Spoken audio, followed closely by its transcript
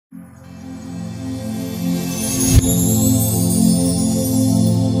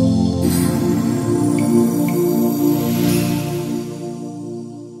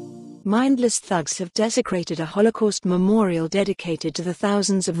Mindless thugs have desecrated a Holocaust memorial dedicated to the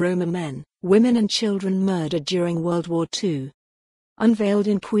thousands of Roma men, women and children murdered during World War II. Unveiled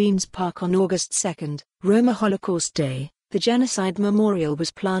in Queen's Park on August 2, Roma Holocaust Day, the genocide memorial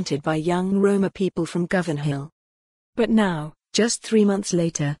was planted by young Roma people from Govanhill. But now, just 3 months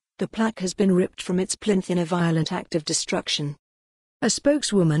later, the plaque has been ripped from its plinth in a violent act of destruction. A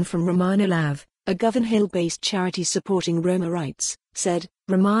spokeswoman from Romano Lav, a Govanhill-based charity supporting Roma rights, said,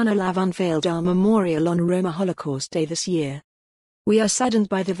 "Romano Lav unveiled our memorial on Roma Holocaust Day this year. We are saddened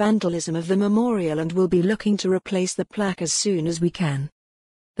by the vandalism of the memorial and will be looking to replace the plaque as soon as we can.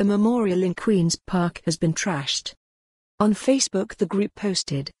 The memorial in Queen's Park has been trashed." On Facebook the group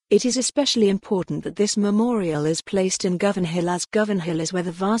posted, "It is especially important that this memorial is placed in Govanhill, as Govanhill is where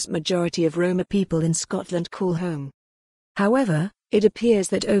the vast majority of Roma people in Scotland call home. However, it appears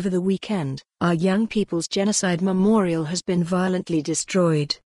that over the weekend, our young people's genocide memorial has been violently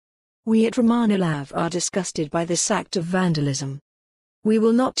destroyed. We at Romano Lav are disgusted by this act of vandalism. We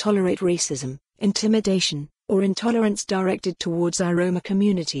will not tolerate racism, intimidation, or intolerance directed towards our Roma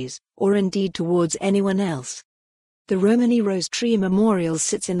communities, or indeed towards anyone else." The Romani Rose Tree Memorial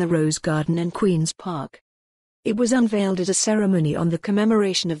sits in the Rose Garden in Queen's Park. It was unveiled at a ceremony on the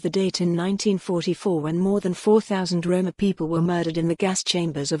commemoration of the date in 1944 when more than 4,000 Roma people were murdered in the gas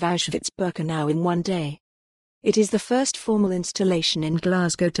chambers of Auschwitz-Birkenau in one day. It is the first formal installation in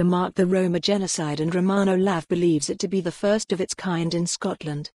Glasgow to mark the Roma genocide, and Romano Lav believes it to be the first of its kind in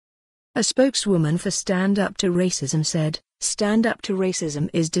Scotland. A spokeswoman for Stand Up to Racism said, "Stand Up to Racism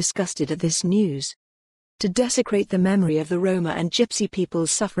is disgusted at this news. To desecrate the memory of the Roma and Gypsy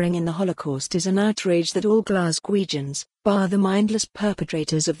people's suffering in the Holocaust is an outrage that all Glaswegians, bar the mindless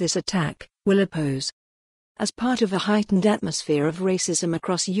perpetrators of this attack, will oppose." As part of a heightened atmosphere of racism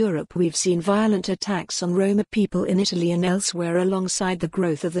across Europe, we've seen violent attacks on Roma people in Italy and elsewhere alongside the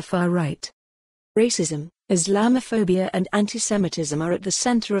growth of the far right. Racism, Islamophobia and antisemitism are at the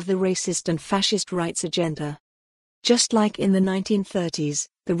center of the racist and fascist right's agenda. Just like in the 1930s,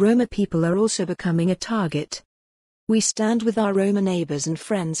 the Roma people are also becoming a target. We stand with our Roma neighbors and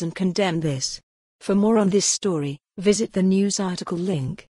friends and condemn this. For more on this story, visit the news article link.